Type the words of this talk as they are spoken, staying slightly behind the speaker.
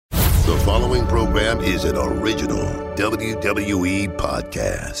The following program is an original WWE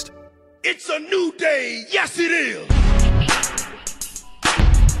podcast. It's a new day. Yes, it is.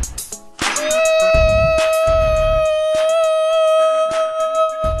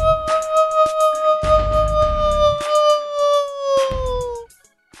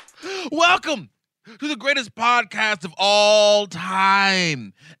 Welcome to the greatest podcast of all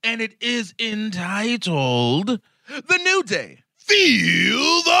time. And it is entitled The New Day.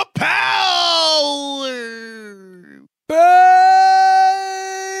 Feel the power.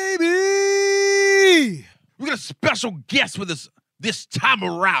 Baby! We got a special guest with us this time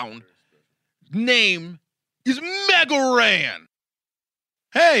around. Name is Mega Ran.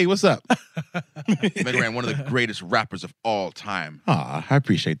 Hey, what's up? Mega Ran, one of the greatest rappers of all time Aw, I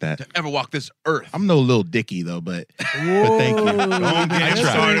appreciate that. to ever walk this earth. I'm no Lil Dicky, though, but thank you. Don't get I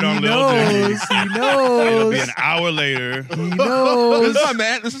tried. started on Lil Dicky. He knows. It'll be an hour later. He knows.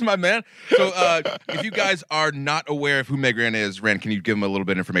 This is my man. So if you guys are not aware of who Mega Ran is, Ran, can you give him a little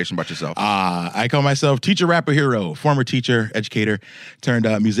bit of information about yourself? I call myself teacher, rapper, hero, former teacher, educator, turned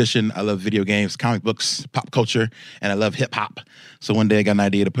musician. I love video games, comic books, pop culture, and I love hip hop. So one day I got an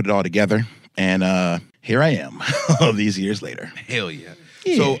idea to put it all together, and here I am all these years later. Hell yeah.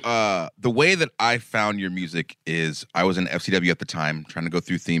 So the way that I found your music is I was in FCW at the time trying to go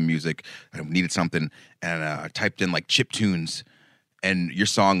through theme music. I needed something, and I typed in like chip tunes, and your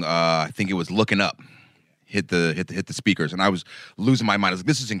song, I think it was Looking Up, hit the speakers, and I was losing my mind. I was like,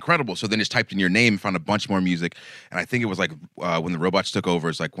 this is incredible. So then just typed in your name, found a bunch more music, and I think it was like When the Robots Took Over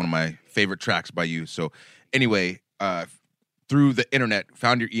is like one of my favorite tracks by you. So anyway, through the internet,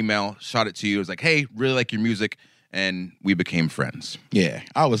 found your email, shot it to you. I was like, hey, really like your music. And we became friends. Yeah,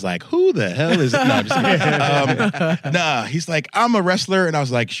 I was like, who the hell is it? No, I'm just kidding. Nah, he's like, I'm a wrestler. And I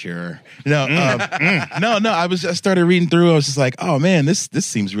was like, sure. No, I started reading through. I was just like, oh man, this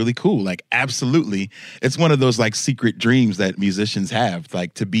seems really cool. Like, absolutely. It's one of those like secret dreams that musicians have,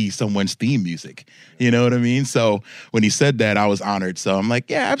 like to be someone's theme music. You know what I mean? So when he said that, I was honored. So I'm like,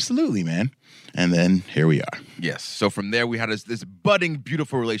 yeah, absolutely, man. And then here we are. Yes. So from there, we had this budding,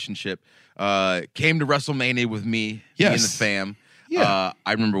 beautiful relationship. Came to WrestleMania with me, Yes. me and the fam. Yeah.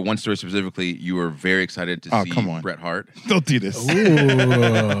 I remember one story specifically. You were very excited to see come on. Bret Hart. Don't do this.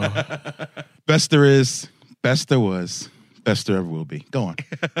 Best there is, best there was, best there ever will be. Go on.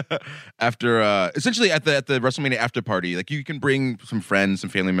 After essentially at the WrestleMania after party, like you can bring some friends, some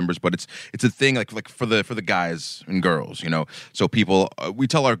family members, but it's a thing like for the guys and girls, you know. So people, we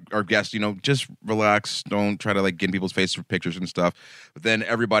tell our guests, you know, just relax, don't try to like get in people's faces for pictures and stuff. But then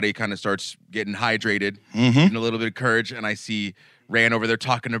everybody kind of starts getting hydrated and a little bit of courage, and I see Ran over there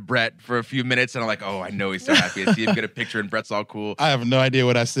talking to Bret for a few minutes, and I'm like, oh, I know he's so happy. I see him get a picture, and Bret's all cool. I have no idea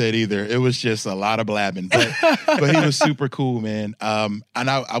what I said either. It was just a lot of blabbing, but he was super cool, man. And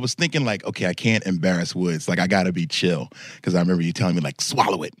I was thinking like, okay, I can't embarrass Woods. Like I gotta be chill because I remember you telling me like,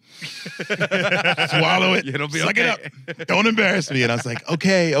 swallow it, swallow it, It'll be suck okay. it up, don't embarrass me. And I was like,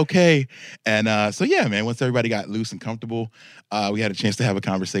 okay. And so yeah, man. Once everybody got loose and comfortable, we had a chance to have a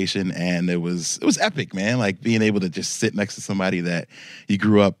conversation, and it was epic, man. Like being able to just sit next to somebody that you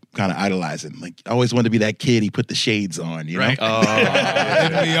grew up kind of idolizing. Like I always wanted to be that kid. He put the shades on, you know. Right.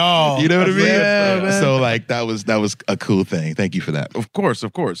 We all, you know what I mean? Yeah, so like that was a cool thing. Thank you for that. Of course.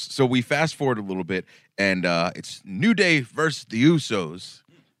 So we fast forward a little bit, and it's New Day versus the Usos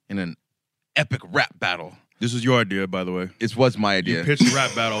in an epic rap battle. This was your idea, by the way. It was my idea. You pitched a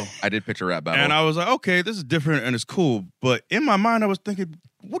rap battle. I did pitch a rap battle. And I was like, okay, this is different and it's cool. But in my mind, I was thinking,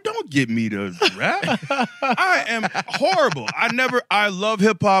 well, don't get me to rap. I am horrible. I love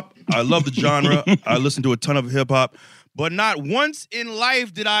hip hop. I love the genre. I listen to a ton of hip hop. But not once in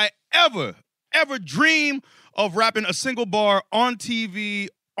life did I ever dream of rapping a single bar on TV,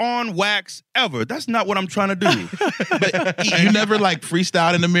 on wax, ever. That's not what I'm trying to do. But you never like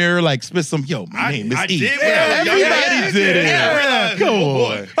freestyled in the mirror, like spit some, yo, my name is I E. did when I was younger. Everybody did it. Yeah. Come Oh,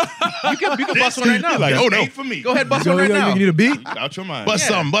 on. boy. you can bust one right now. Like, This oh, no. ain't for me. Go ahead, bust one right now. You need a beat? Out your mind. Bust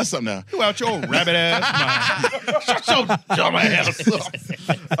something now. You out your rabbit ass mind. Shut your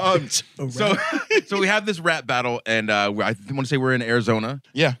ass up. So we have this rap battle, and I want to say we're in Arizona.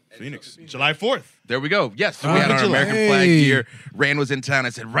 Yeah. Phoenix, July 4th. There we go. Yes, so we had our July. American flag gear. Ran was in town. I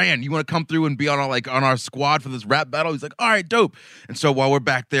said, Ran, you want to come through and be on our squad for this rap battle? He's like, all right, dope. And so while we're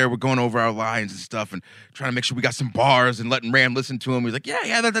back there, we're going over our lines and stuff and trying to make sure we got some bars and letting Ran listen to him. He's like,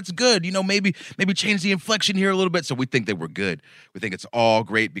 yeah, that's good. You know, maybe change the inflection here a little bit. So we think that we're good. We think it's all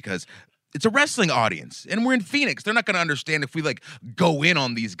great because it's a wrestling audience, and we're in Phoenix. They're not going to understand if we like go in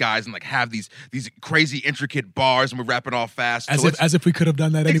on these guys and like have these crazy intricate bars and we wrap it all fast. As if we could have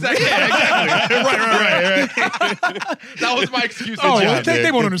done that anyway. Exactly. Yeah, exactly. right. That was my excuse.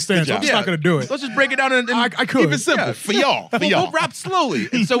 They won't understand. So I'm just not going to do it. Let's just break it down and I could. keep it simple Yeah, for y'all. We'll rap slowly.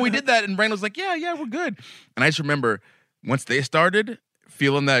 And so we did that, and Randall was like, yeah, we're good. And I just remember once they started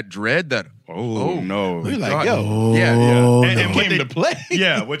feeling that dread, that no. We're like, God. yo. Yeah. And what Came to play.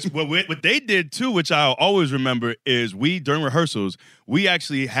 Yeah, what they did too, which I'll always remember, is during rehearsals, we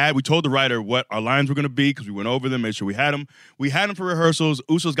told the writer what our lines were going to be because we went over them, made sure we had them. We had them for rehearsals.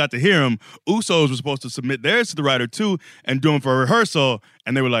 Usos got to hear them. Usos were supposed to submit theirs to the writer too and do them for a rehearsal,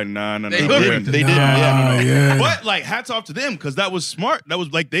 and they were like, nah. They didn't. They didn't. Yeah. But like, hats off to them because that was smart. That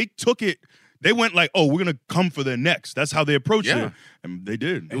was like they took it. They went like, oh, we're gonna come for their next. That's how they approached it, and they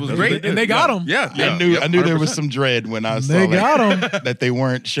did. It was That's great. what they And did. they got him. Yeah. I knew there was 100%. some dread when I saw They got that they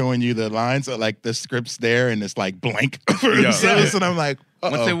weren't showing you the lines, or like the script's there and it's like blank. Yeah. And I'm like,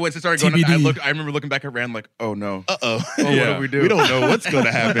 Once it started going, TBD. I remember looking back at Rand like, oh no. oh, What do we do? We don't know what's going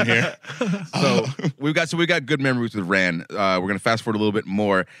to happen here. So we got good memories with Rand. We're gonna fast forward a little bit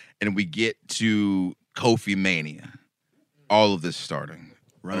more, and we get to KofiMania. All of this starting.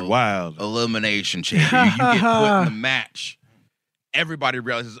 Running wild. Elimination chamber. You get put in the match. Everybody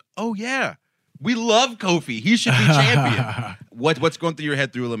realizes, oh yeah, we love Kofi. He should be champion. What's going through your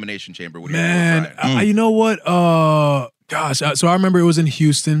head through Elimination Chamber? What do you Man, try? you know what? So I remember it was in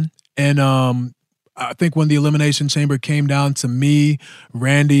Houston, and I think when the Elimination Chamber came down to me,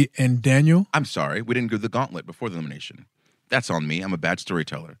 Randy, and Daniel. I'm sorry, we didn't do the gauntlet before the elimination. That's on me. I'm a bad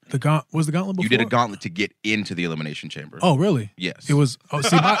storyteller. Was the gauntlet before? You did a gauntlet to get into the Elimination Chamber. Oh, really? Yes. It was. Oh,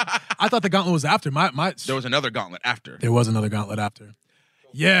 see, I thought the gauntlet was after. There was another gauntlet after. There was another gauntlet after.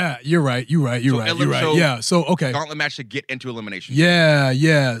 Yeah, you're right. You're right. So Yeah. So okay. Gauntlet match to get into Elimination.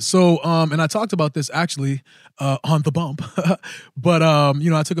 Yeah. So, and I talked about this actually on the bump, but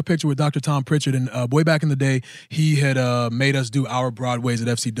I took a picture with Dr. Tom Pritchard, and way back in the day, he had made us do our Broadways at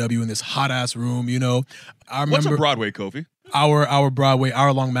FCW in this hot ass room. I remember What's a Broadway, Kofi? our Broadway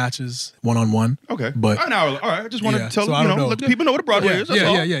hour-long matches, 1-on-1. Okay. But an hour. All right. I just want to tell so I don't know. let the people know what a Broadway is. That's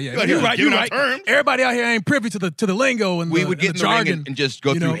all. Yeah. You're right. You're right. Everybody out here ain't privy to the lingo and We the, would get and in the the jargon. ring and just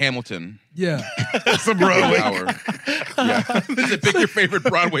go through Hamilton. Yeah. That's a Broadway hour. Yeah. This is pick your favorite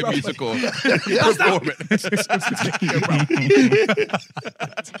Broadway musical performance.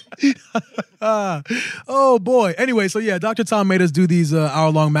 Oh boy. Anyway, so yeah, Dr. Tom made us do these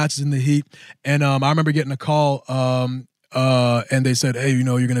hour-long matches in the heat, and I remember getting a call. And they said, hey, you're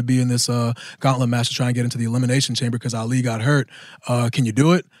going to be in this gauntlet match to try and get into the Elimination Chamber because Ali got hurt. Can you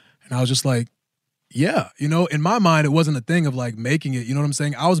do it? And I was just like, yeah. In my mind, it wasn't a thing of like making it. You know what I'm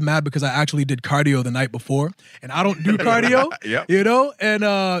saying? I was mad because I actually did cardio the night before, and I don't do cardio. Yep. And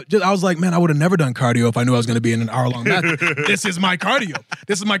I was like, man, I would have never done cardio if I knew I was going to be in an hour-long match. This is my cardio.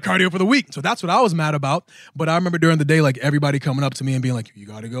 This is my cardio for the week. So that's what I was mad about. But I remember during the day, like everybody coming up to me and being like, you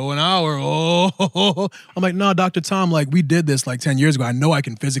got to go an hour. Oh, I'm like, no, Dr. Tom, like we did this like 10 years ago. I know I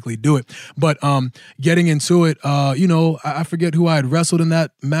can physically do it. But getting into it, I forget who I had wrestled in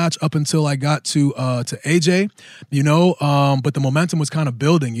that match up until I got to AJ, but the momentum was kind of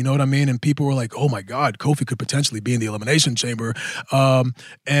building, you know what I mean? And people were like, oh my God, Kofi could potentially be in the Elimination Chamber. I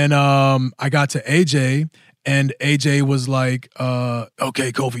got to AJ, and AJ was like,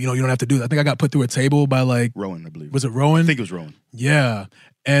 okay, Kofi, you don't have to do that. I think I got put through a table by like Rowan, I believe. Was it Rowan? I think it was Rowan. Yeah.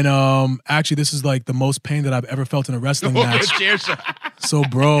 And actually, this is like the most pain that I've ever felt in a wrestling match. So,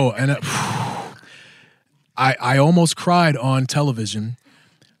 bro, and I almost cried on television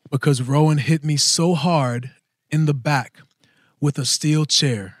because Rowan hit me so hard in the back with a steel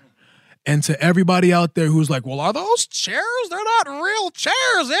chair. And to everybody out there who's like, well, are those chairs? They're not real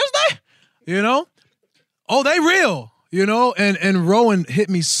chairs, is they? Oh, they real. And Rowan hit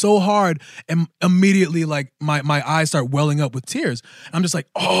me so hard, and immediately like my eyes start welling up with tears. I'm just like,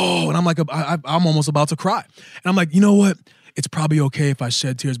 oh, and I'm like, I'm almost about to cry. And I'm like, you know what? It's probably okay if I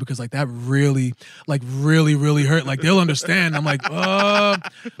shed tears because like that really hurt. Like they'll understand. I'm like, they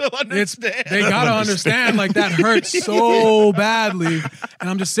gotta understand. Like that hurts so badly. And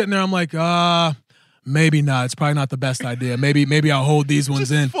I'm just sitting there. I'm like, maybe not. It's probably not the best idea. Maybe I'll hold these ones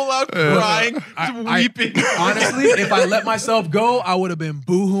in. Full out crying, weeping. Honestly, if I let myself go, I would have been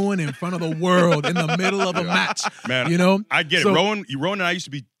boohooing in front of the world in the middle of a match. Man, I get it. Rowan and I used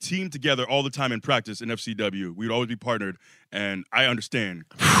to be teamed together all the time in practice in FCW. We'd always be partnered, and I understand.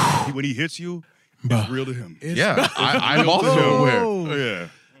 When he hits you, it's real to him. Yeah, I'm also aware. Oh, yeah.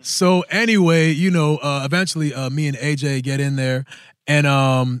 So anyway, eventually me and AJ get in there, and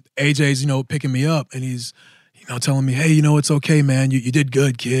AJ's, picking me up, and he's, telling me, hey, it's okay, man. You did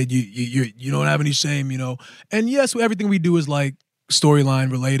good, kid. You don't have any shame, And yes, everything we do is like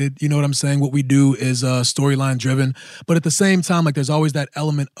storyline related. You know what I'm saying? What we do is storyline driven. But at the same time, like there's always that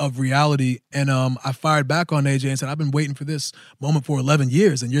element of reality. And I fired back on AJ and said, I've been waiting for this moment for 11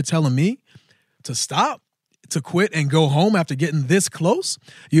 years. And you're telling me to stop, to quit and go home after getting this close?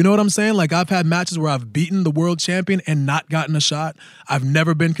 You know what I'm saying? Like I've had matches where I've beaten the world champion and not gotten a shot. I've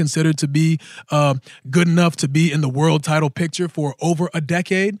never been considered to be good enough to be in the world title picture for over a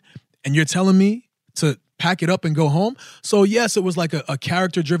decade. And you're telling me to pack it up and go home? So yes, it was like a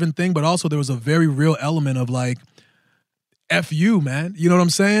character-driven thing, but also there was a very real element of like, F you, man. You know what I'm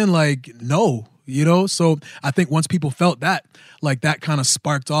saying? Like, no. So I think once people felt that, like that kind of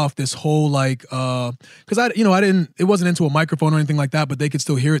sparked off this whole like, because it wasn't into a microphone or anything like that, but they could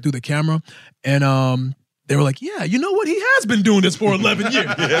still hear it through the camera. And they were like, yeah, you know what? He has been doing this for 11 years.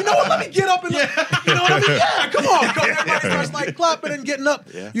 You know what? Let me get up and, you know what I mean? Yeah, come on. Everybody starts like clapping and getting up,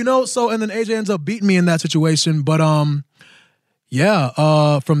 So, and then AJ ends up beating me in that situation. But,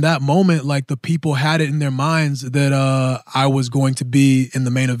 from that moment, like the people had it in their minds that I was going to be in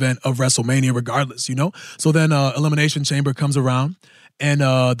the main event of WrestleMania regardless, So then Elimination Chamber comes around and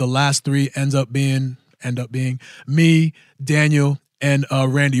the last three end up being me, Daniel, and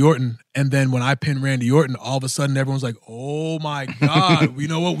Randy Orton. And then when I pinned Randy Orton, all of a sudden everyone's like, oh my God, you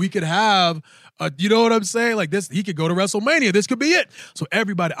know what? We could have you know what I'm saying? Like this, he could go to WrestleMania. This could be it. So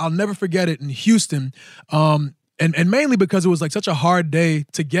everybody, I'll never forget it in Houston. And mainly because it was like such a hard day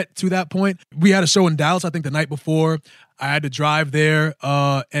to get to that point. We had a show in Dallas, I think the night before. I had to drive there,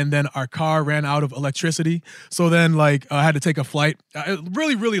 and then our car ran out of electricity. So then, like, I had to take a flight.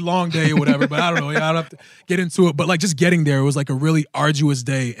 Really, really long day or whatever, but I don't know. I don't have to get into it. But, like, just getting there, it was, like, a really arduous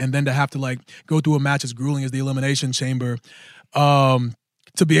day. And then to have to, like, go through a match as grueling as the Elimination Chamber,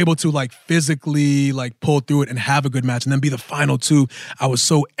 to be able to, like, physically, like, pull through it and have a good match and then be the final two, I was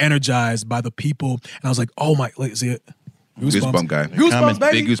so energized by the people. And I was like, oh, my, like, see it? Goosebump guy. Goosebumps,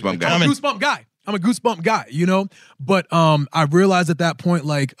 baby. Big goosebump guy. I'm a goosebump guy. I'm a goosebump guy, But I realized at that point,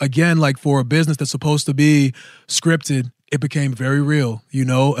 like, again, like for a business that's supposed to be scripted, it became very real,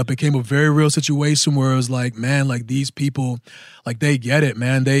 It became a very real situation where it was like, man, like these people, like they get it,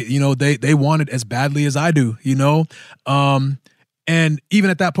 man. They, they want it as badly as I do, And even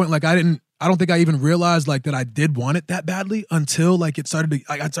at that point, like I don't think I even realized like that I did want it that badly until like I started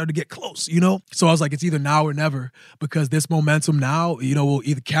to get close, So I was like, it's either now or never, because this momentum now, will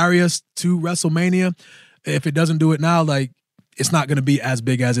either carry us to WrestleMania. If it doesn't do it now, like it's not going to be as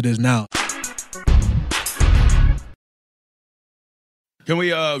big as it is now. Can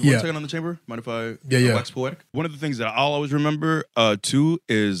we one second on the chamber? Mind if I wax poetic? One of the things that I'll always remember too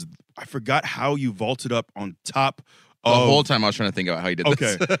is I forgot how you vaulted up on top. The whole time I was trying to think about how you did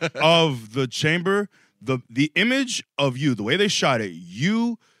this. Of the chamber, the image of you, the way they shot it,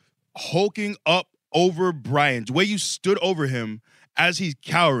 you hulking up over Brian, the way you stood over him as he's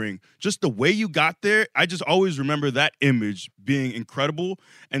cowering, just the way you got there, I just always remember that image being incredible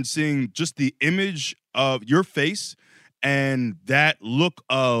and seeing just the image of your face and that look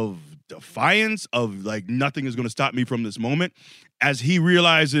of defiance of like nothing is going to stop me from this moment as he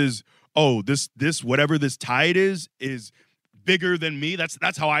realizes, oh, this whatever this tide is bigger than me.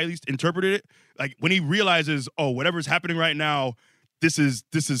 That's how I at least interpreted it. Like when he realizes, oh, whatever's happening right now, this is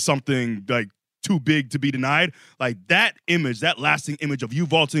something like too big to be denied. Like that image, that lasting image of you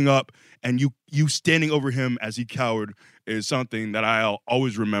vaulting up and you standing over him as he cowered is something that I'll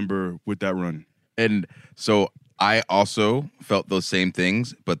always remember with that run. And so I also felt those same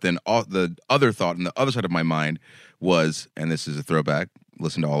things, but then the other thought and the other side of my mind was, and this is a throwback,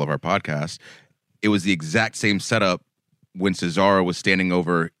 listen to all of our podcasts, it was the exact same setup when Cesaro was standing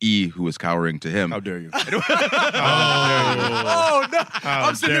over E, who was cowering to him. How dare you? Oh, no.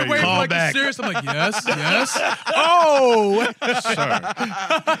 I'm sitting there waiting for like a serious. I'm like, yes. Oh. Sir.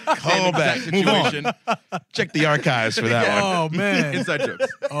 Call back. Move on. Check the archives for that one. Oh, man. Inside jokes.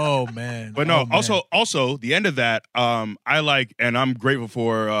 Oh, man. But no, man. also the end of that, I like, and I'm grateful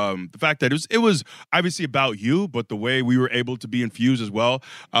for the fact that it was obviously about you, but the way we were able to be infused as well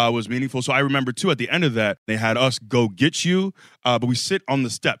was meaningful. So I remember too, at the end of that, they had us go get you, but we sit on the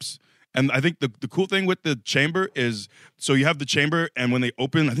steps. And I think the cool thing with the chamber is, so you have the chamber, and when they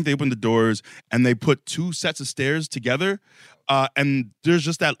open, I think they open the doors, and they put two sets of stairs together, and there's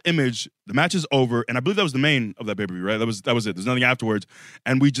just that image. The match is over, and I believe that was the main of that pay-per-view, right? That was it. There's nothing afterwards,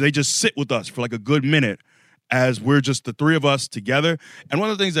 and they just sit with us for like a good minute, as we're just the three of us together. And one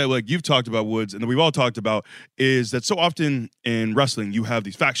of the things that like you've talked about, Woods, and that we've all talked about is that so often in wrestling you have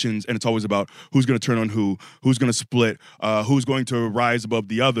these factions, and it's always about who's going to turn on who's going to split, who's going to rise above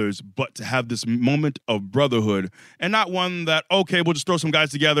the others. But to have this moment of brotherhood, and not one that, okay, we'll just throw some guys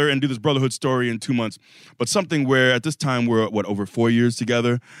together and do this brotherhood story in 2 months, but something where at this time we're over 4 years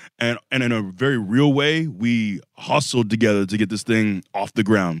together, and in a very real way we hustled together to get this thing off the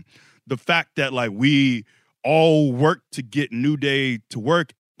ground. The fact that like we all worked to get New Day to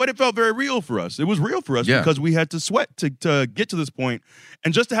work, but it felt very real for us. It was real for us because we had to sweat to get to this point.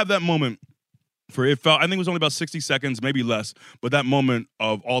 And just to have that moment for it felt, I think it was only about 60 seconds, maybe less, but that moment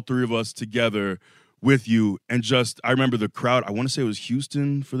of all three of us together with you. And just, I remember the crowd, I want to say it was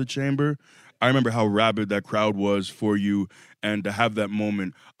Houston for the Chamber. I remember how rabid that crowd was for you, and to have that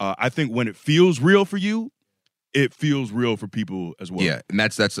moment. I think when it feels real for you, it feels real for people as well. Yeah, and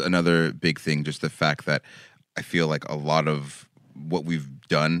that's another big thing, just the fact that I feel like a lot of what we've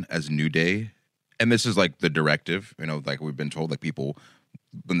done as New Day, and this is like the directive, like we've been told, like people,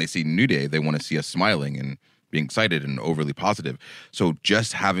 when they see New Day, they want to see us smiling and being excited and overly positive. So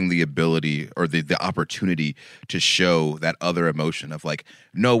just having the ability or the opportunity to show that other emotion of like,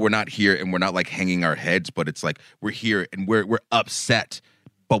 no, we're not here and we're not like hanging our heads, but it's like we're here and we're upset,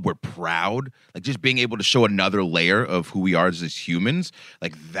 but we're proud. Like just being able to show another layer of who we are as humans,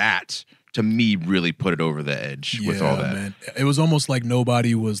 like that to me really put it over the edge with all that. Man. It was almost like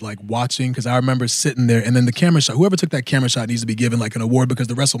nobody was like watching, because I remember sitting there and then the camera shot, whoever took that camera shot needs to be given like an award because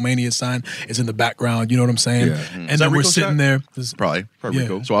the WrestleMania sign is in the background, you know what I'm saying? Yeah. And then we're sitting there. Probably Yeah.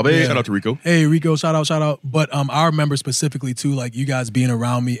 Rico. Suave, shout out to Rico. Hey, Rico, shout out. But I remember specifically too, like you guys being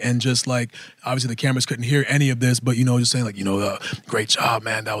around me and just like, obviously the cameras couldn't hear any of this, but just saying like, great job,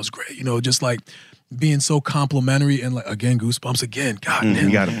 man, that was great. Just like being so complimentary and like, again, goosebumps again. God damn.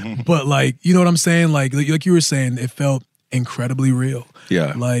 You got him. But like, you know what I'm saying? Like you were saying, it felt incredibly real.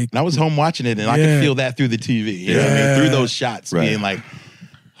 Yeah. Like, And I was home watching it, and I could feel that through the TV. You know what I mean? Through those shots, being like,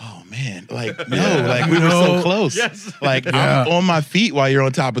 oh man, like no, like we were so close. Yes. Like I'm on my feet while you're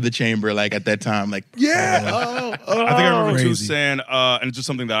on top of the chamber. Like at that time, like I think I remember too Crazy. saying, and it's just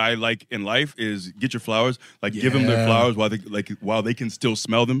something that I like in life is get your flowers, like give them their flowers while they can still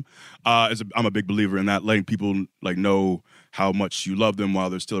smell them. I'm a big believer in that, letting people like know how much you love them while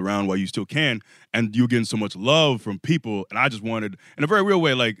they're still around, while you still can, and you're getting so much love from people. And I just wanted, in a very real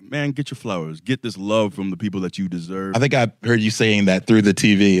way, like, man, get your flowers, get this love from the people that you deserve. I think I heard you saying that through the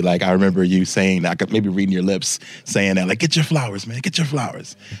TV. Like I remember you saying that, maybe reading your lips, saying that, like, get your flowers, man, get your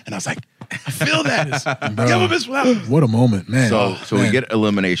flowers. And I was like, I feel that. Give him his flowers. what a moment, man. So we get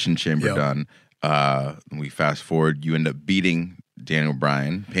Elimination Chamber Yep. done. We fast forward. You end up beating Daniel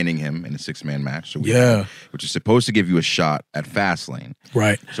Bryan, pinning him in a 6-man match. So which is supposed to give you a shot at Fastlane.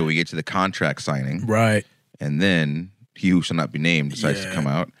 Right. So we get to the contract signing. Right. And then he who shall not be named decides to come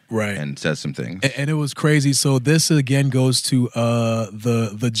out Right. and says some things. And it was crazy. So this again goes to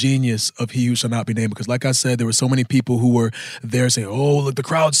the genius of He Who Shall Not Be Named, because like I said, there were so many people who were there saying, oh, look, the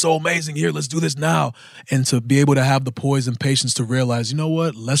crowd's so amazing here, let's do this now. And to be able to have the poise and patience to realize, you know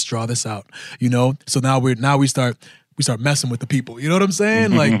what, let's draw this out. So now we start messing with the people. You know what I'm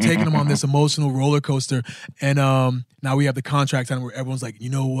saying? Like taking them on this emotional roller coaster. And now we have the contract time where everyone's like, you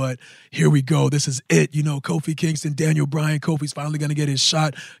know what? Here we go. This is it. Kofi Kingston, Daniel Bryan, Kofi's finally going to get his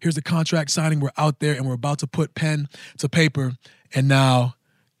shot. Here's the contract signing. We're out there and we're about to put pen to paper. And now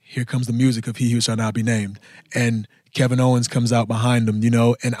here comes the music of He Who Shall Not Be Named. And Kevin Owens comes out behind him,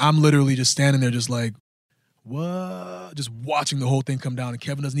 and I'm literally just standing there just like, what? Just watching the whole thing come down, and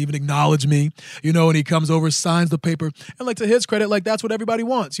Kevin doesn't even acknowledge me, and he comes over, signs the paper, and like to his credit, like that's what everybody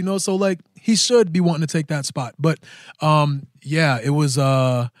wants, so like he should be wanting to take that spot. But it was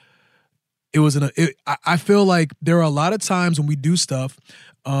I feel like there are a lot of times when we do stuff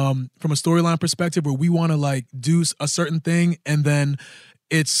from a storyline perspective where we want to like do a certain thing and then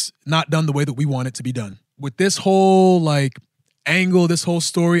it's not done the way that we want it to be done. With this whole like angle, this whole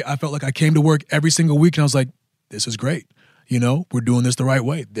story, I felt like I came to work every single week and I was like, this is great. We're doing this the right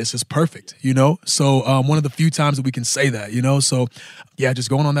way. This is perfect, So one of the few times that we can say that, So yeah, just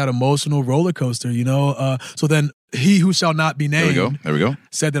going on that emotional roller coaster, So then He Who Shall Not Be Named There we go.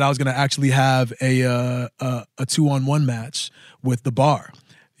 said that I was going to actually have a 2-on-1 match with the Bar,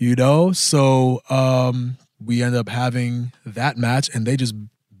 So we ended up having that match and they just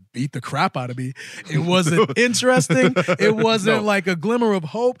beat the crap out of me. It wasn't interesting. It wasn't like a glimmer of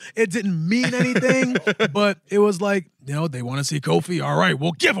hope. It didn't mean anything, but it was like, you know, they want to see Kofi. All right,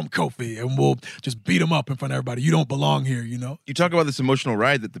 we'll give him Kofi and we'll just beat him up in front of everybody. You don't belong here, you know? You talk about this emotional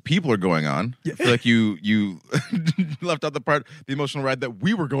ride that the people are going on. I feel like you left out the emotional ride that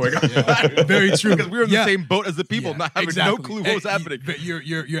we were going on. Yeah. Very true. Because we were in the same boat as the people, not having no clue what was happening. But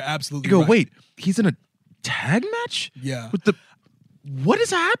you're absolutely You go, right. wait, he's in a tag match? Yeah. With what is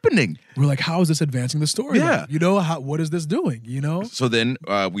happening? We're like, how is this advancing the story? Yeah. You know, what is this doing? You know? So then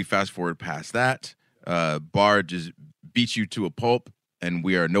we fast forward past that. Bar just beats you to a pulp, and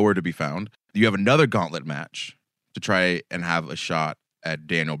we are nowhere to be found. You have another gauntlet match to try and have a shot at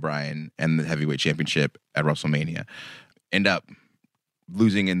Daniel Bryan and the heavyweight championship at WrestleMania. End up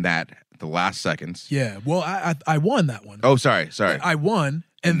losing in that the last seconds. Yeah. Well, I won that one. Oh, sorry. I won,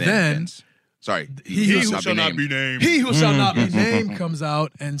 and then Vince. Sorry. He who shall not be named. He who shall not be named comes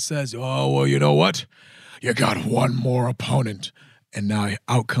out and says, "Oh, well, you know what? You got one more opponent." And now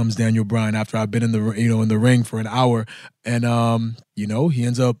out comes Daniel Bryan after I've been in the ring for an hour, and he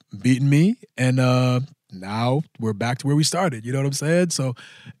ends up beating me, and now we're back to where we started. You know what I'm saying? So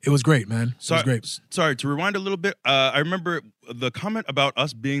it was great, man. It was great. Sorry to rewind a little bit. I remember the comment about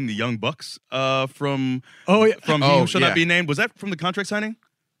us being the Young Bucks from He Who Shall Not Be Named. Was that from the contract signing?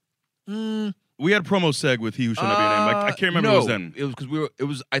 We had a promo seg with He Who Shall Not Be Named. I can't remember no, what it was then. It was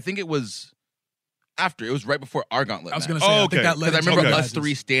because I think it was after. It was right before our gauntlet. I was match. going to say, I okay. think that led Because I into remember the us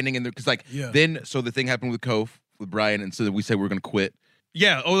three standing in there. Because Yeah. then, so the thing happened with Kof, with Brian, and so we said we were going to quit.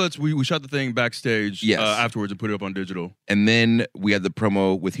 Yeah. Oh, we shot the thing backstage Yes. afterwards and put it up on digital. And then we had the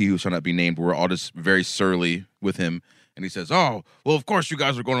promo with He Who Shall Not Be Named, where we're all just very surly with him. And he says, "Oh, well, of course you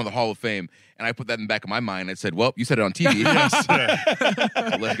guys are going to the Hall of Fame." And I put that in the back of my mind. I said, "Well, you said it on TV.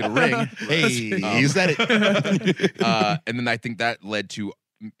 So let's get a ring." Hey, you said it. And then I think that led to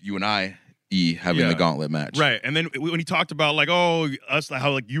you and I having the gauntlet match. Right. And then when he talked about like, oh, us,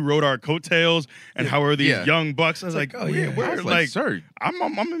 how like you rode our coattails and how are these young bucks? I was like, oh yeah, we're I was like, sir, I'm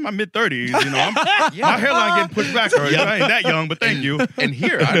in my mid-30s, you know. My hairline getting pushed back already. I ain't that young, but thank you. And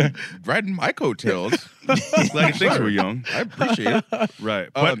here I'm riding my coattails. Glad you think we're young. I appreciate it. Right.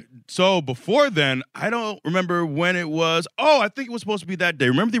 But so before then, I don't remember when it was. Oh, I think it was supposed to be that day.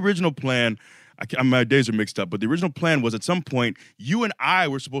 Remember the original plan? My days are mixed up, but the original plan was at some point, you and I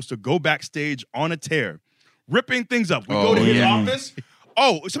were supposed to go backstage on a tear, ripping things up. We go to his office.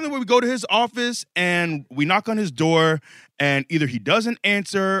 Oh, something where we go to his office and we knock on his door, and either he doesn't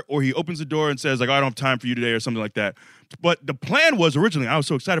answer or he opens the door and says, like, oh, I don't have time for you today or something like that. But the plan was originally, I was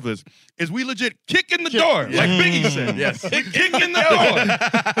so excited for this, is we legit kick in the door, like Biggie said. Yes. We kick in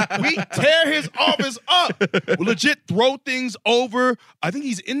the door. We tear his office up. We legit throw things over. I think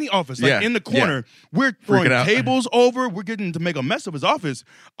he's in the office, like in the corner. Yeah. We're throwing tables over. We're getting to make a mess of his office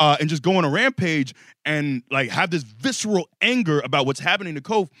and just go on a rampage and like have this visceral anger about what's happening to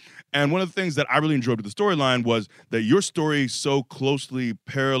Kof. And one of the things that I really enjoyed with the storyline was that your story so closely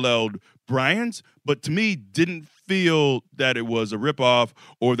paralleled Brian's, but to me didn't feel that it was a ripoff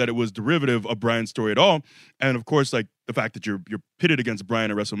or that it was derivative of Brian's story at all. And of course, like the fact that you're pitted against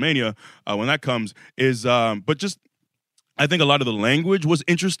Brian at WrestleMania when that comes is, but just I think a lot of the language was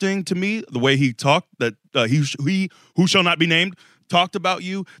interesting to me. The way he talked, that he who shall not be named talked about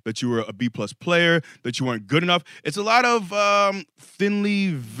you, that you were a B+ player, that you weren't good enough. It's a lot of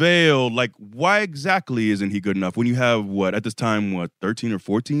thinly veiled, like, why exactly isn't he good enough? When you have, at this time, 13 or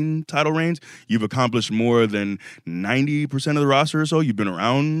 14 title reigns? You've accomplished more than 90% of the roster or so. You've been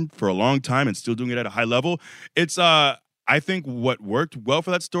around for a long time and still doing it at a high level. It's, I think what worked well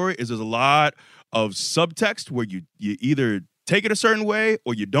for that story is there's a lot of subtext where you either take it a certain way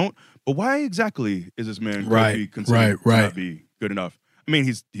or you don't. But why exactly is this man considered to not be good enough? I mean,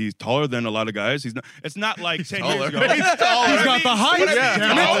 he's taller than a lot of guys. He's not. It's not like 10 years ago. He's taller. He's got the height.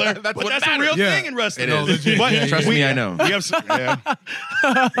 Taller. But that's a real thing in wrestling. It is. But Trust me, I know. We have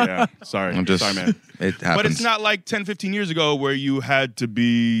yeah. Sorry. Sorry, man. It happens. But it's not like 10, 15 years ago where you had to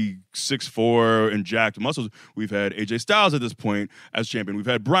be 6'4" and jacked muscles. We've had AJ Styles at this point as champion. We've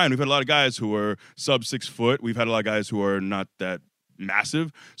had Brian. We've had a lot of guys who are sub 6 foot. We've had a lot of guys who are not that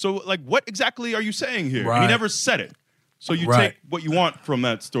massive. So, like, what exactly are you saying here? Right. And he never said it. So you take what you want from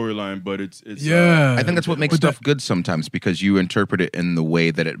that storyline, but it's I think that's what makes stuff good sometimes, because you interpret it in the way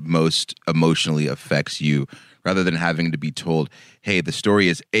that it most emotionally affects you, rather than having to be told, hey, the story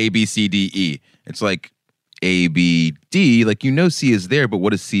is A, B, C, D, E. It's like A, B, D, like, C is there, but what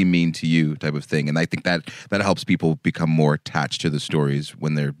does C mean to you, type of thing. And I think that helps people become more attached to the stories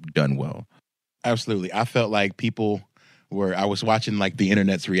when they're done well. Absolutely. I felt like people I was watching like the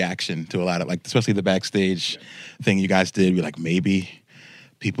internet's reaction to a lot of, like, especially the backstage thing you guys did. We're like, maybe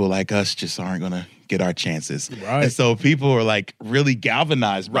people like us just aren't going to get our chances. Right. And so people are like really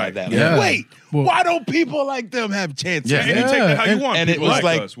galvanized by that. Yeah. Like, wait, Well- why don't people like them have chances? Yeah. And you take that how you want. and it people was like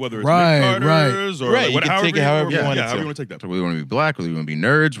like- us, whether it's Right, mid-carders or Right, like, you can take it however you want it however to. you want to take that. So whether you want to be black, whether you want to be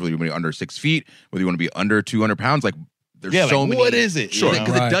nerds, whether you want to be under 6 feet, whether you want to be under 200 pounds, like there's Yeah, so like, many. what is it? Sure, You know?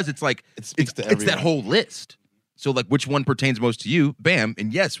 because Right. it does. It's like It speaks to it's that everyone. whole list. So like, which one pertains most to you? Bam,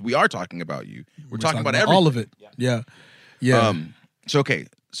 and yes, we are talking about you. We're talking about everything. all of it. Yeah. Yeah. So okay,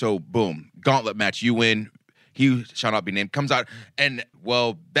 so boom, gauntlet match. You win. He shall not be named. Comes out, and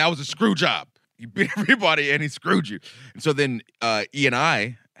well, that was a screw job. You beat everybody, and he screwed you. And so then E and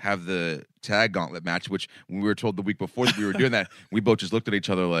I have the tag gauntlet match, which when we were told the week before that we were doing that, we both just looked at each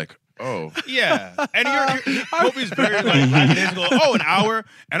other like, oh. Yeah, and Kofi's very like lackadaisical. Oh, an hour.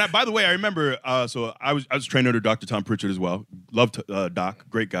 And by the way, I remember. So I was trained under Dr. Tom Pritchard as well. Loved Doc,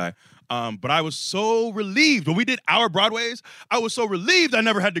 great guy. But I was so relieved when we did our Broadways. I was so relieved I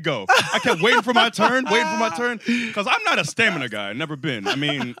never had to go. I kept waiting for my turn, because I'm not a stamina guy. Never been. I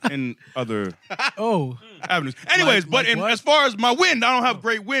mean, in other Oh. avenues. Anyways, Like what? as far as my wind, I don't have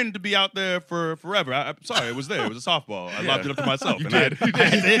great wind to be out there for forever. I'm sorry, it was there. It was a softball. I lobbed it up to myself. You did. So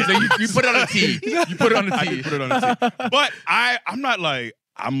you put it on a tee. You put it on a I tee. did put it on the tee. But I'm not like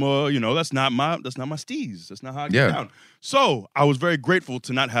that's not my steez. That's not how I get Yeah. down. So I was very grateful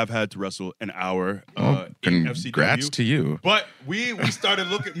to not have had to wrestle an hour in FCW. Congrats to you. But we started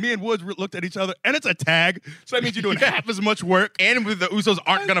looking. Me and Woods looked at each other, and it's a tag, so that means you're doing half as much work. And the Usos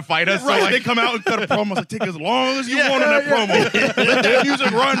aren't gonna fight us. Right, So like, they come out and cut a promo. I was like, take as long as you want on that promo. Let that music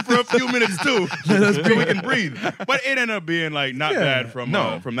run for a few minutes too, so we can breathe. But it ended up being like not bad from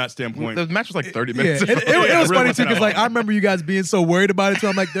that standpoint. the match was like 30 Yeah, minutes. it was really funny too wasn't because that like long. I remember you guys being so worried about it too.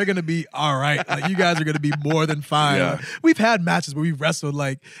 I'm like, they're gonna be all right. Like you guys are gonna be more than fine. Yeah. Like, we've had matches where we've wrestled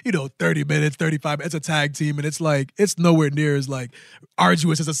like 30 minutes, 35. It's a tag team, and it's like it's nowhere near as like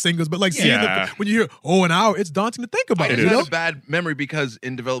arduous as a singles. But like seeing Yeah. when you hear an hour, it's daunting to think I about. just You know? had a bad memory because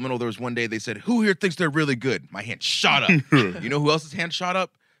in developmental there was one day they said, "Who here thinks they're really good?" My hand shot up. You know who else's hand shot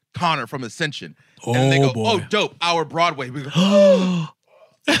up? Connor from Ascension. And then they Oh, go, boy. "Oh, dope! Our Broadway." We go,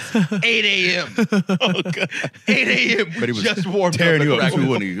 8 a.m. 8 a.m. But he was just warmed tearing up. you at up practice. too,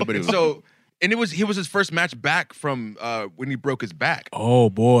 wasn't he? But he was- So, and it was his first match back from when he broke his back. Oh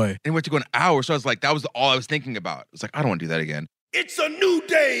boy. And we had to go an hour. So I was like, that was all I was thinking about. It's like, I don't want to do that again. It's a new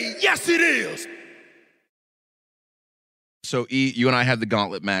day. Yes, it is. So E, you and I had the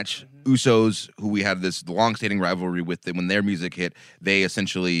gauntlet match. Usos, who we had this long-standing rivalry with, when their music hit, they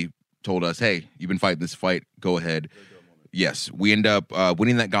essentially told us, "Hey, you've been fighting this fight. Go ahead." Yes, we end up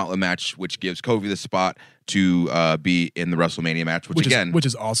winning that gauntlet match, which gives Kofi the spot to be in the WrestleMania match, which again, which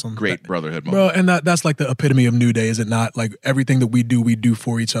is awesome. great brotherhood Bro, moment. and that's like the epitome of New Day, is it not? Like everything that we do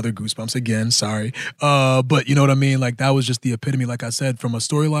for each other. Goosebumps again, sorry. But you know what I mean? Like that was just the epitome, like I said, from a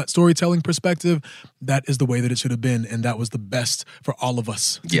storytelling perspective, that is the way that it should have been. And that was the best for all of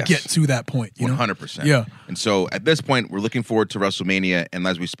us to Yes. get to that point. You know? 100%. Yeah. And so at this point, we're looking forward to WrestleMania, and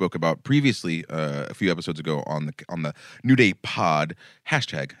as we spoke about previously a few episodes ago on the New Day Pod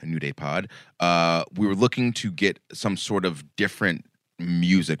hashtag New Day Pod, we were looking to get some sort of different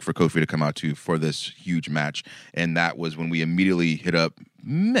music for Kofi to come out to for this huge match, and that was when we immediately hit up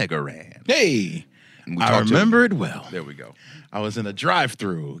Mega Ran. Hey, And we I talked to him. remember it well. There we go. I was in a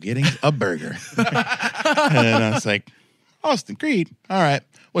drive-through getting a burger, and I was like, "Austin Creed, all right,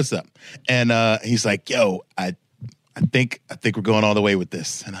 what's up?" And he's like, "Yo, I think we're going all the way with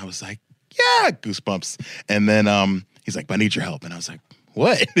this." And I was like, "Yeah, goosebumps." And then he's like, "But I need your help," and I was like,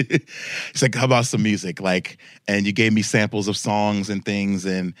 "What?" He's like, "How about some music?" Like, and you gave me samples of songs and things,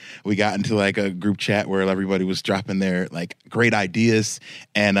 and we got into like a group chat where everybody was dropping their like great ideas.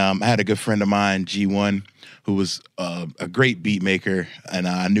 And I had a good friend of mine, G1, who was a great beat maker, and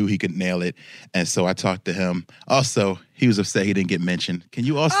I knew he could nail it. And so I talked to him. Also, he was upset he didn't get mentioned. Can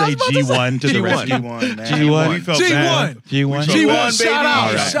you all say G1 to the G1. rescue? G1, man. G1. We felt G1. bad. G1. G1, shout out.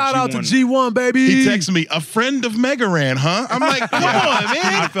 All right. Shout out to G1. G1, baby. He texted me, "A friend of Mega Ran, huh?" I'm like, "Come on, man."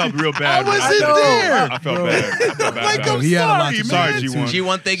 I felt real bad. I wasn't man. there. I felt bad. I felt bad. Like, about I'm it. he had a lot sorry, to man. Sorry, G1.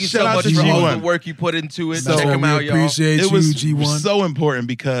 G1, thank you Shout so out much to for all G1. the work you put into it. So Check him we out, y'all. appreciate It you, was G1. so important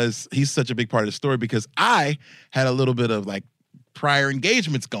because he's such a big part of the story, because I had a little bit of like prior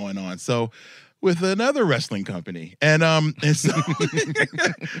engagements going on. So with another wrestling company. And so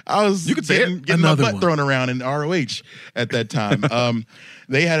I was You could say it. getting my Another butt one. thrown around in ROH at that time.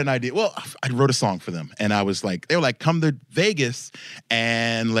 They had an idea. Well, I wrote a song for them, and I was like, they were like, "Come to Vegas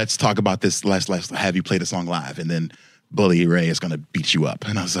and let's talk about this. Let's have you play the song live, and then Bully Ray is gonna beat you up."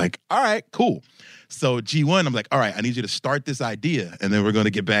 And I was like, "All right, cool." So G1, I'm like, all right, I need you to start this idea, and then we're going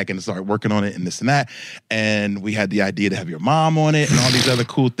to get back and start working on it and this and that. And we had the idea to have your mom on it and all these other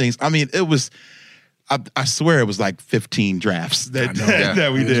cool things. I mean, it was. I swear it was like 15 drafts that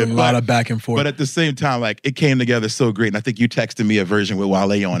we did. A lot of back and forth. But at the same time, like it came together so great. And I think you texted me a version with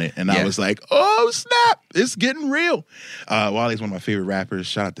Wale on it. And I was like, oh, snap. It's getting real. Wale's one of my favorite rappers.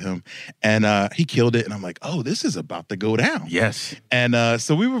 Shout out to him. And he killed it. And I'm like, oh, this is about to go down. Yes. And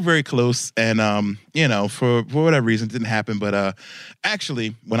so we were very close. And, for whatever reason, it didn't happen. But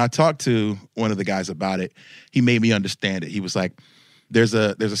actually, when I talked to one of the guys about it, he made me understand it. He was like, there's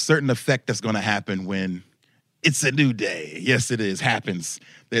a certain effect that's going to happen when it's a new day. Yes, it is. Happens.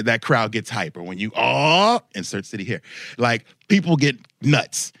 That crowd gets hyper. When you, insert city here. Like, people get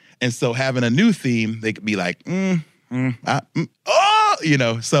nuts. And so having a new theme, they could be like,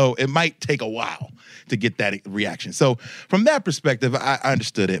 so it might take a while to get that reaction. So from that perspective, I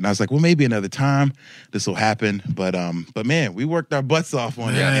understood it. And I was like, well, maybe another time this will happen. But man, we worked our butts off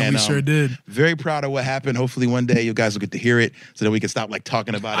on it. And we sure did. Very proud of what happened. Hopefully one day you guys will get to hear it so that we can stop like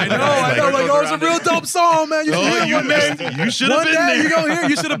talking about it. I know. Like, oh, it's a real dope song, man. You should have been there. You go here.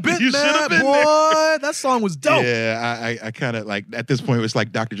 You should have been there, boy. That song was dope. Yeah, I kind of like, at this point, it was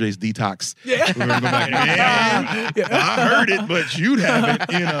like Dr. Dre's Detox. Yeah. We were like, man, I heard it, but you'd haven't,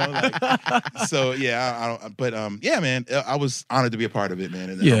 So, yeah, man, I was honored to be a part of it, man.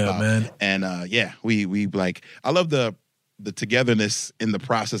 And man. And we like, I love the togetherness in the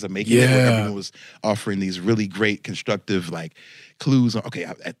process of making it, where everyone was offering these really great constructive like clues on, okay,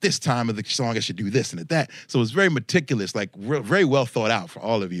 at this time of the song I should do this and at that. So it was very meticulous, like very well thought out for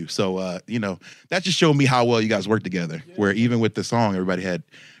all of you. So that just showed me how well you guys work together, where even with the song everybody had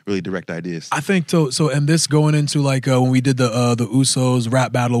really direct ideas. I think so. And this going into like when we did the Usos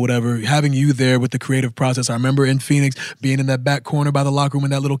rap battle or whatever, having you there with the creative process. I remember in Phoenix being in that back corner by the locker room in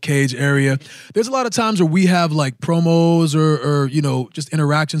that little cage area. There's a lot of times where we have like promos or just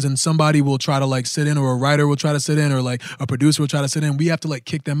interactions, and somebody will try to like sit in, or a writer will try to sit in, or like a producer will try to sit in. We have to like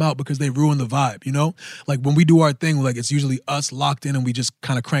kick them out because they ruin the vibe. Like when we do our thing, like it's usually us locked in and we just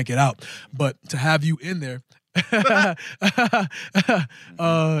kind of crank it out. But to have you in there.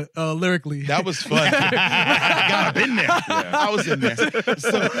 Lyrically, that was fun. I got been there. I was in there.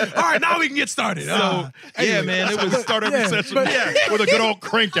 So, all right, now we can get started. Man, it was start every session with a good old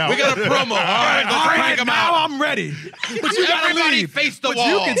crank out. We got a promo. All right, let's crank them out. Now I'm ready. But you gotta leave. Face the but wall.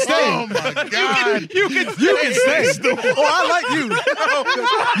 You can stay. Oh my God. You can stay. Oh, I like you.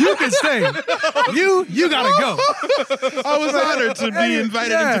 You can stay. You gotta go. I was honored to be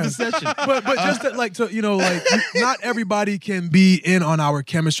invited into the session. But just that, like, not everybody can be in on our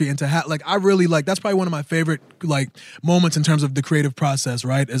chemistry, and to have like, I really like, that's probably one of my favorite like moments in terms of the creative process,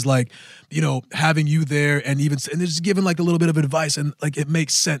 right? Is like, having you there and just giving like a little bit of advice, and like it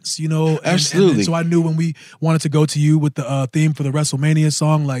makes sense, Absolutely. And so I knew when we wanted to go to you with the theme for the WrestleMania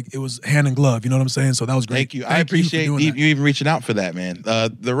song, like it was hand in glove, you know what I'm saying? So that was great. Thank you. I appreciate you even reaching out for that, man.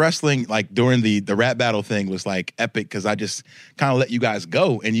 The wrestling, like during the rap battle thing was like epic, because I just kind of let you guys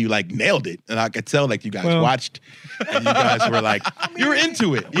go and you like nailed it. And I could tell like you guys watched and you guys were like, you were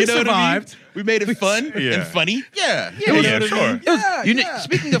into it. You know survived. What I mean? We made it fun and funny. Yeah, sure.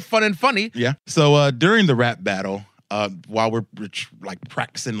 Speaking of fun and funny. Yeah. So during the rap battle, while we're like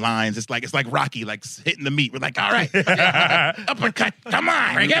practicing lines, it's like Rocky, like hitting the meat. We're like, all right, uppercut, come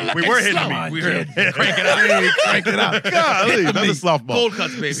on. We were hitting the meat. We were crank it out. Golly, another softball. Cold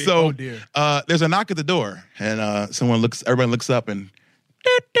cuts, baby. So there's a knock at the door, and everyone looks up, and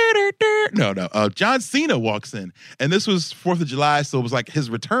John Cena walks in, and this was 4th of July, so it was like his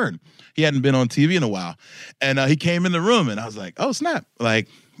return. He hadn't been on TV in a while, and he came in the room, and I was like, oh snap, like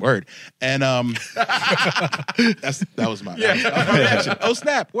word, and that was my reaction. Oh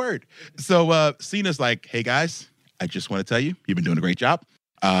snap, word. So Cena's like, hey guys, I just want to tell you, you've been doing a great job.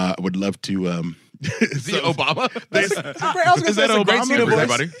 I would love to. Is he Obama? I was gonna say, Obama? great Cena voice.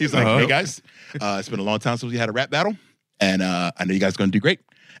 Everybody? He's like, hey guys, it's been a long time since we had a rap battle, and I know you guys are going to do great,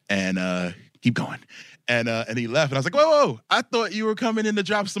 and keep going. And he left, and I was like, whoa, I thought you were coming in to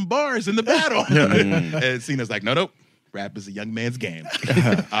drop some bars in the battle. And Cena's like, nope. Rap is a young man's game.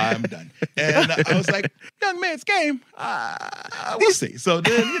 I'm done. And I was like, young man's game? We'll see. So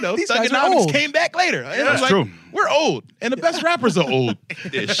then, These guys are Thugonomics old. came back later. And I was That's like, true. we're old. And the best rappers are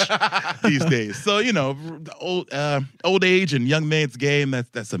old-ish these days. So, the old age and young man's game,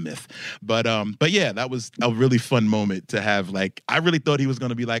 that's a myth. But yeah, that was a really fun moment to have. Like, I really thought he was going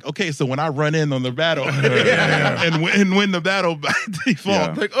to be like, okay, so when I run in on the battle and win the battle by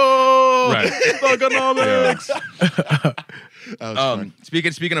default, like, Right. Thugonomics.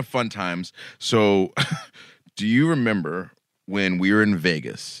 Speaking of fun times, so do you remember when we were in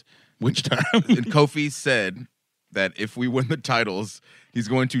Vegas Which time? And Kofi said that if we win the titles, he's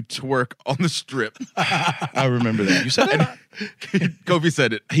going to twerk on the strip. I remember that. You said that? Kofi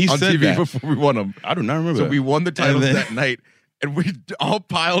said it He on said TV that. before we won them. I do not remember So that. we won the titles then- that night, and we all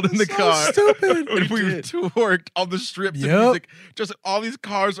piled in the car. stupid. And we twerked on the strip to Yep. music. Just all these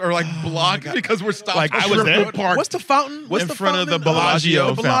cars are like blocked because we're stopped. Like, on I was Strip there Road. parked. What's the fountain? What's in the front of the fountain?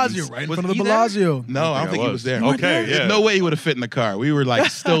 Bellagio Bellagio, fountains. right in Was front of the he there? Bellagio. No, I don't think he was there. Okay, There's yeah. no way he would have fit in the car. We were like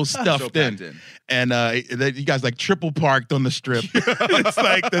still stuffed in. packed in. And you guys like triple parked on the strip. It's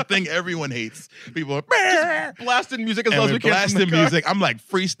like the thing everyone hates. People are Blasting music as and loud as we're we can. from blasting the car. music. I'm like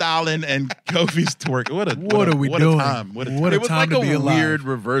freestyling and Kofi's twerking. What are we doing? A time. What a What time. a It was time like to a be alive. weird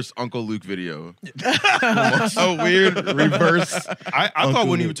reverse Uncle Luke video. A weird reverse. I thought Uncle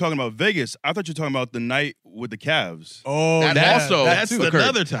when you Luke. were talking about Vegas, I thought you were talking about the night with the Cavs. Oh, That yeah. also that's occurred.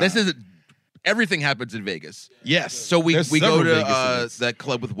 another time. This is everything happens in Vegas. Yes. So we There's go several to Vegas events. that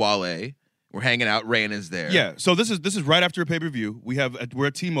club with Wale. We're hanging out. Rain is there. Yeah. So this is right after a pay per view. We're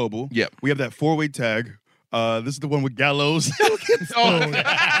at T-Mobile. Yep. We have that 4-way tag. This is the one with Gallows.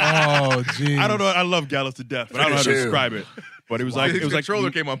 Oh, geez. I don't know. I love Gallows to death, but I don't know how to describe it. But it was like His it was like controller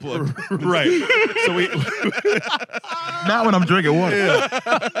came unplugged. right. So we Not when I'm drinking water.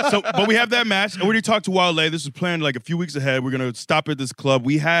 but we have that match. And we already talked to Wale. This was planned like a few weeks ahead. We're gonna stop at this club.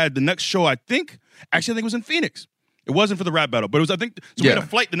 We had the next show. I think it was in Phoenix. It wasn't for the rap battle, but it was. I think so. We had a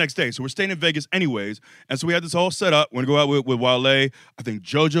flight the next day, so we're staying in Vegas anyways. And so we had this all set up. We're gonna go out with Wale. I think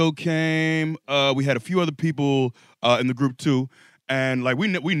JoJo came. We had a few other people in the group too. And like we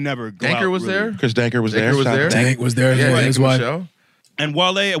never go Danker out was really. there. Chris Danker was there. was there. Tank was there. Yeah, his Danker wife. Michelle. And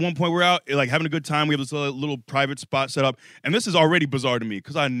Wale, at one point, we're out like having a good time. We have this little private spot set up, and this is already bizarre to me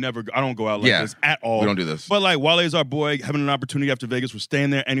because I don't go out like Yeah. this at all. We don't do this. But like Wale is our boy, having an opportunity after Vegas, we're staying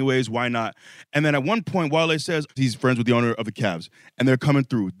there anyways. Why not? And then at one point, Wale says he's friends with the owner of the Cavs, and they're coming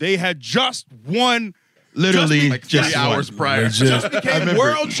through. They had just won. Literally Like 3 just hours won. prior. Legit. Became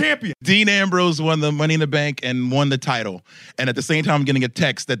world champion. Dean Ambrose won the Money in the Bank and won the title. And at the same time, I'm getting a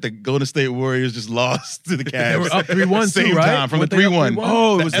text that the Golden State Warriors just lost to the Cavs. They were up 3-1 Same too, right? time from Weren't the they up 3-1. 3-1?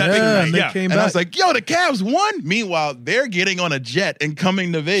 Oh, it was that big Yeah, night. and they Yeah. came And I back. was like, yo, the Cavs won. Meanwhile, they're getting on a jet and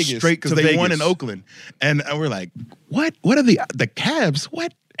coming to Vegas. Straight because to they won Vegas. in Oakland. And we're like, what? What are the Cavs?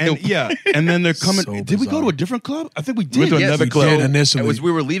 What? And and then they're coming. So did we go to bizarre. a different club? I think we We went did. to another we club. did initially.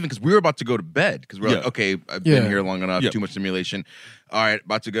 We were leaving because we were about to go to bed because we're like, Yeah. okay, I've been Yeah. here long enough, Yeah. too much simulation. All right,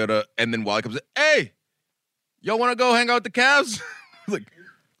 about to go to, and then Wally comes in, hey, y'all want to go hang out with the Cavs? like,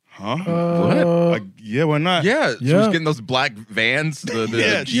 Huh? Uh, Like, yeah, why not? yeah. So Yeah. we're just getting those black vans,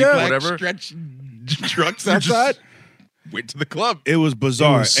 the Jeep, black whatever. stretch trucks We just outside. Went to the club. It was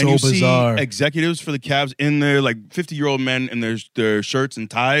bizarre. It was and you so bizarre. see executives for the Cavs in there, like 50-year-old men in their shirts and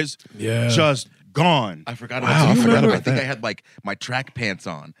ties, Yeah. just gone. I forgot Wow, about I that. forgot I about think that. I had like my track pants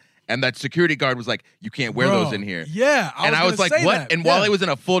on. And that security guard was like, you can't wear Bro, those in here. Yeah. And I was gonna like, say what? that. And Yeah. Wale was in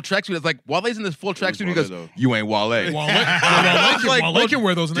a full tracksuit. I was like, Wale's in this full tracksuit. He Wale, goes, though? you ain't Wale. Wale can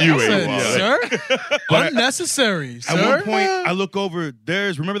wear those now. You I ain't said, Wale. sir, unnecessary, At sir. one point, I look over.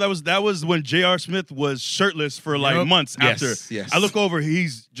 Remember that was when J.R. Smith was shirtless for like Yep. months Yes, after. yes. I look over.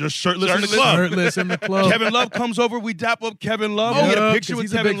 He's just shirtless in the club. Shirtless in the club. Kevin Love comes over. We dap up Kevin Love. Yeah, we get a 'cause picture with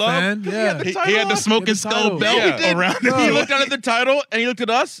he's a Kevin big Love. fan. Yeah. He had the smoking He had the skull title. belt Yeah. around He him. looked down at the title and he looked at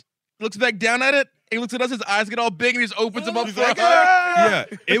us, looks back down at it, and he looks at us, his eyes get all big, and he just opens them up for us. Yeah,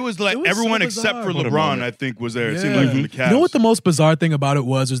 it was like It was so everyone except bizarre. for What a LeBron. moment. I think was there. It Yeah. seemed like from the Cavs. You know what the most bizarre thing about it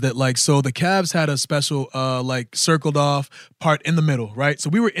was that like so the Cavs had a special like circled off part in the middle, right? So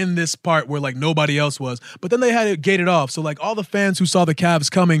we were in this part where like nobody else was, but then they had it gated off. So like all the fans who saw the Cavs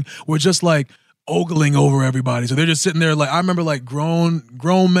coming were just like ogling over everybody. So they're just sitting there like I remember like grown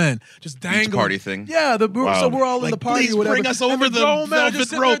men just dangling. party thing. Yeah, so we're all in Like, the party please or whatever. bring us And over the the grown men are velvet just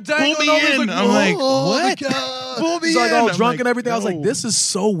sitting there rope. Pull dangling me over. It's in. like, I'm like, "Oh, what? the Cavs." Pull me He's like in. all I'm drunk like, and everything. I was like, no. this is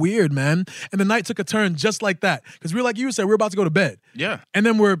so weird, man. And the night took a turn just like that. Because we were like you said, we were about to go to bed. Yeah. And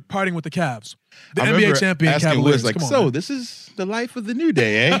then we're partying with the Cavs. The I NBA remember champion asking Cavaliers. Wiz, like, Come on, so man. this is the life of the new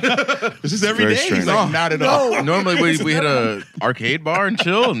day, eh? This is every very day. strange. He's like, not at all. Normally we hit a arcade bar and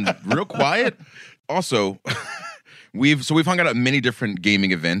chill and real quiet. Also, we've hung out at many different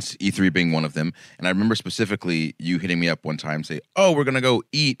gaming events, E3 being one of them. And I remember specifically you hitting me up one time, say, "Oh, we're gonna go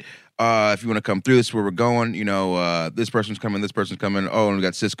eat. If you want to come through, this is where we're going. You know, this person's coming, this person's coming. Oh, and we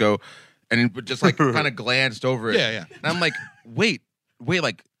got Cisco." And it just like kind of glanced over it. Yeah, yeah. And I'm like, wait,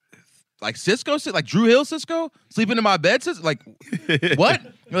 like Cisco, like Drew Hill Cisco, sleeping in my bed, Cisco? Like, what?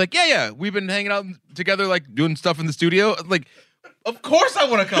 You're like, yeah, we've been hanging out together, like doing stuff in the studio. Like, of course I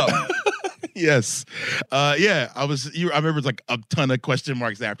want to come. Yes. Yeah. I remember it's like a ton of question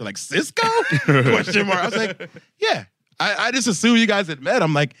marks after, like, Cisco? Question mark. I was like, yeah, I just assumed you guys had met.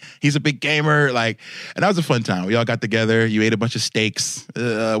 I'm like, he's a big gamer. Like, and that was a fun time. We all got together. You ate a bunch of steaks.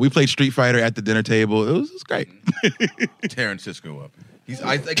 We played Street Fighter at the dinner table. It was great. Tearing Cisco up.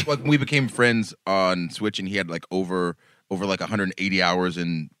 I think like we became friends on Switch, and he had like over like 180 hours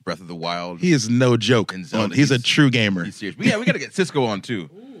in Breath of the Wild. He is no joke. In Zelda. He's a true gamer. He's serious. But yeah, we got to get Cisco on too.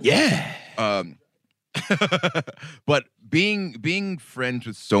 Yeah. But being friends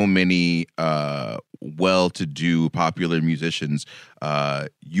with so many well-to-do popular musicians,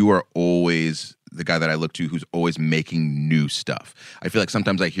 you are always the guy that I look to who's always making new stuff. I feel like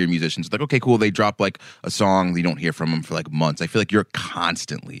sometimes I hear musicians like, okay, cool, they drop like a song, you don't hear from them for like months. I feel like you're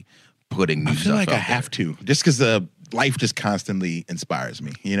constantly putting new stuff out. I feel like I have to, just because life just constantly inspires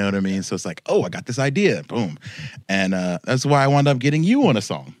me. You know what I mean? So it's like, oh, I got this idea, boom, and that's why I wound up getting you on a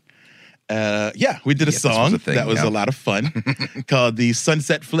song. We did a song that was a lot of fun called the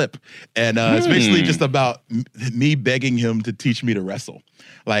Sunset Flip. And it's basically just about me begging him to teach me to wrestle.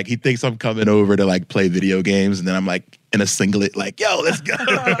 Like, he thinks I'm coming over to like play video games, and then I'm like in a singlet, like, yo, let's go. So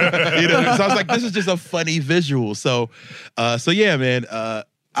I was like, this is just a funny visual. So yeah, man.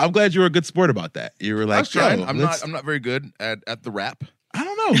 I'm glad you were a good sport about that. You were like, I was trying. I'm not very good at the rap. I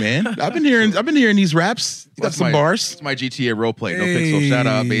don't know, man. I've been hearing these raps. You got some bars. It's my GTA role play. No pixel. Shout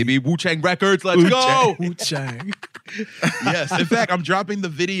out, baby. Wu-Chang Records. Let's go. Wu-Chang. Yes. In fact, I'm dropping the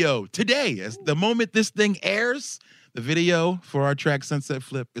video today. As the moment this thing airs, the video for our track Sunset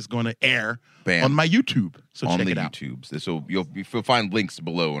Flip is going to air on my YouTube. So check it out. YouTubes. So you'll find links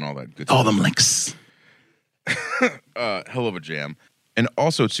below and all that good stuff. All them links. Hell of a jam. And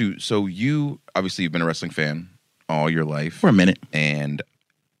also, too, so you, obviously, you've been a wrestling fan all your life. For a minute. And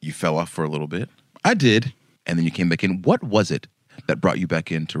you fell off for a little bit. I did. And then you came back in. What was it that brought you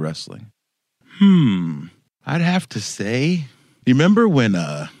back into wrestling? I'd have to say, you remember when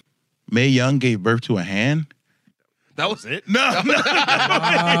Mae Young gave birth to a hand? That was it? No. No.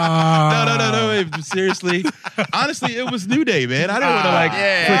 Seriously. Honestly, it was New Day, man. I didn't want to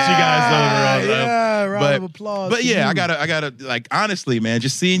put you guys over all that. Yeah, round of applause. But yeah, I gotta like, honestly, man,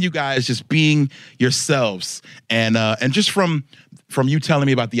 just seeing you guys just being yourselves and just from you telling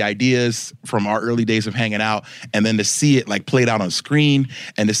me about the ideas from our early days of hanging out, and then to see it like played out on screen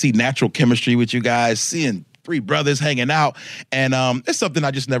and to see natural chemistry with you guys, seeing three brothers hanging out, and it's something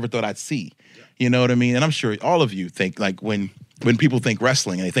I just never thought I'd see. You know what I mean? And I'm sure all of you think, like, when people think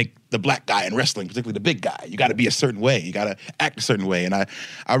wrestling and they think the black guy in wrestling, particularly the big guy, you got to be a certain way. You got to act a certain way. And I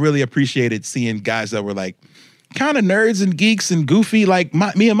really appreciated seeing guys that were like kind of nerds and geeks and goofy like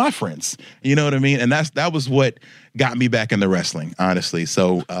me and my friends. You know what I mean? And that was what got me back into wrestling, honestly.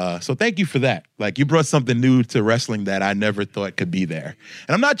 So thank you for that. Like, you brought something new to wrestling that I never thought could be there.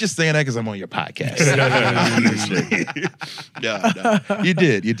 And I'm not just saying that because I'm on your podcast. No. You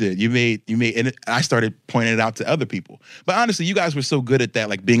did. You made, and I started pointing it out to other people. But honestly, you guys were so good at that,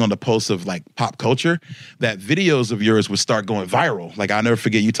 like being on the pulse of like pop culture, that videos of yours would start going viral. Like, I'll never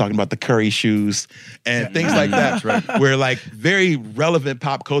forget you talking about the Curry shoes and things like that. Right. Where like very relevant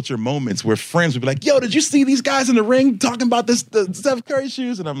pop culture moments where friends would be like, yo, did you see these guys in the ring talking about the Steph Curry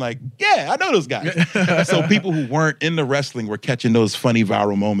shoes? And I'm like, yeah, I know those guys. So people who weren't into wrestling were catching those funny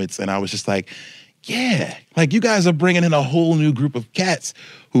viral moments. And I was just like, yeah, like, you guys are bringing in a whole new group of cats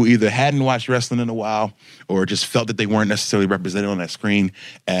who either hadn't watched wrestling in a while or just felt that they weren't necessarily represented on that screen.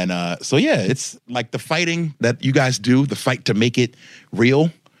 And so, yeah, it's like the fighting that you guys do, the fight to make it real,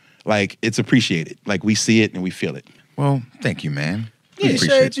 like, it's appreciated. Like, we see it and we feel it. Well, thank you, man.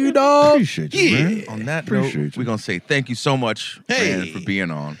 Appreciate you, dog. Appreciate you, man. On that note, we're going to say thank you so much, man, for being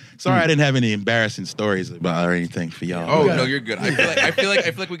on. Sorry I didn't have any embarrassing stories about or anything for y'all. Oh, no, you're good. I feel like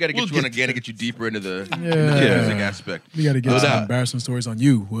we got to get you on again to get you deeper into the music aspect. We got to get some embarrassing stories on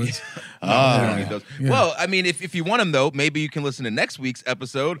you, Woods. Well, I mean, if you want them, though, maybe you can listen to next week's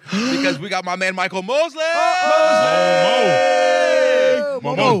episode because we got my man Michael Mosley.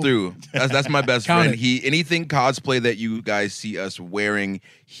 Momo through. That's my best friend. Anything cosplay that you guys see us wearing,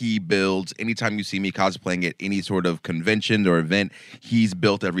 he builds. Anytime you see me cosplaying at any sort of convention or event, he's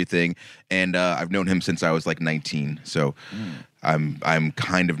built everything. And I've known him since I was like 19. So I'm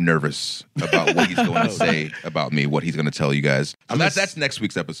kind of nervous about what he's going to say about me, what he's going to tell you guys. So that's next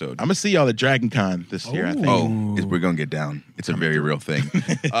week's episode. I'm going to see y'all at Dragon Con this year, I think. We're going to get down. It's a very real thing.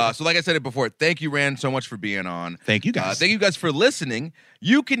 So like I said it before, thank you, Rand, so much for being on. Thank you, guys. Thank you guys for listening.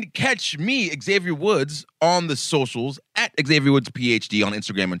 You can catch me, Xavier Woods, on the socials at Xavier Woods PhD on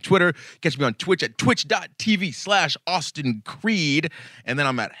Instagram and Twitter. Catch me on Twitch at twitch.tv/Austin Creed. And then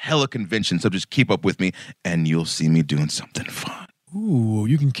I'm at hella conventions, so just keep up with me and you'll see me doing something fun. Ooh,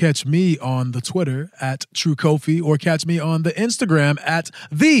 you can catch me on the Twitter at True Kofi or catch me on the Instagram at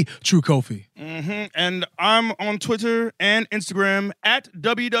The True Kofi. And I'm on Twitter and Instagram at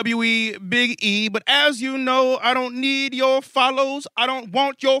WWE Big E. But as you know, I don't need your follows. I don't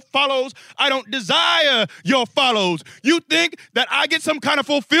want your follows. I don't desire your follows. You think that I get some kind of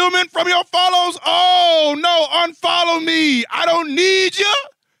fulfillment from your follows? Oh, no, unfollow me. I don't need you,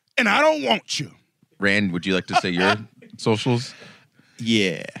 and I don't want you. Rand, would you like to say your socials?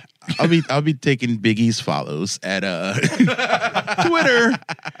 Yeah. I'll be taking Biggie's follows at Twitter.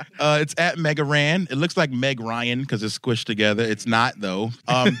 It's at Mega Ran. It looks like Meg Ryan because it's squished together. It's not though.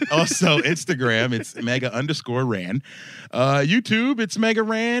 Also Instagram, it's Mega_Ran. YouTube, it's Mega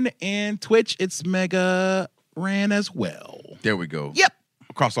Ran, and Twitch, it's Mega Ran as well. There we go. Yep.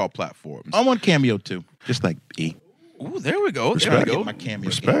 Across all platforms. I'm on Cameo too, just like E. Ooh, there we go. There we go. My Cameo.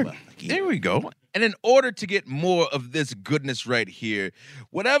 Respect. There we go. And in order to get more of this goodness right here,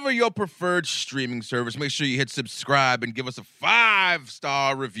 whatever your preferred streaming service, make sure you hit subscribe and give us a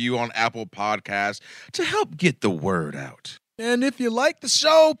 5-star review on Apple Podcasts to help get the word out. And if you like the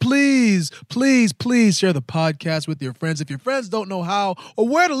show, please, please, please share the podcast with your friends. If your friends don't know how or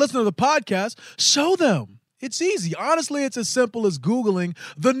where to listen to the podcast, show them. It's easy. Honestly, it's as simple as Googling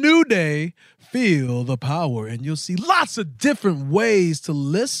The New Day, Feel the Power, and you'll see lots of different ways to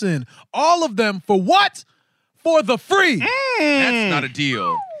listen. All of them for what? For the free. That's not a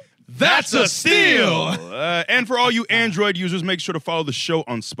deal. That's a steal. And for all you Android users, make sure to follow the show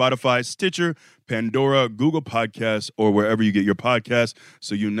on Spotify, Stitcher, Pandora, Google Podcasts, or wherever you get your podcasts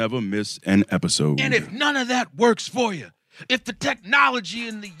so you never miss an episode. And if none of that works for you, if the technology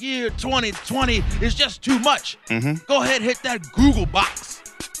in the year 2020 is just too much, go ahead, hit that Google box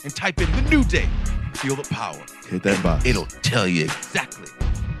and type in The New Day, Feel the Power. Hit that box. It'll tell you exactly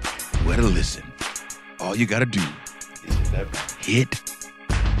where to listen. All you gotta do is hit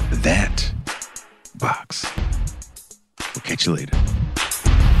that box. We'll catch you later.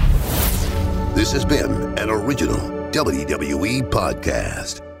 This has been an original WWE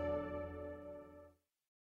podcast.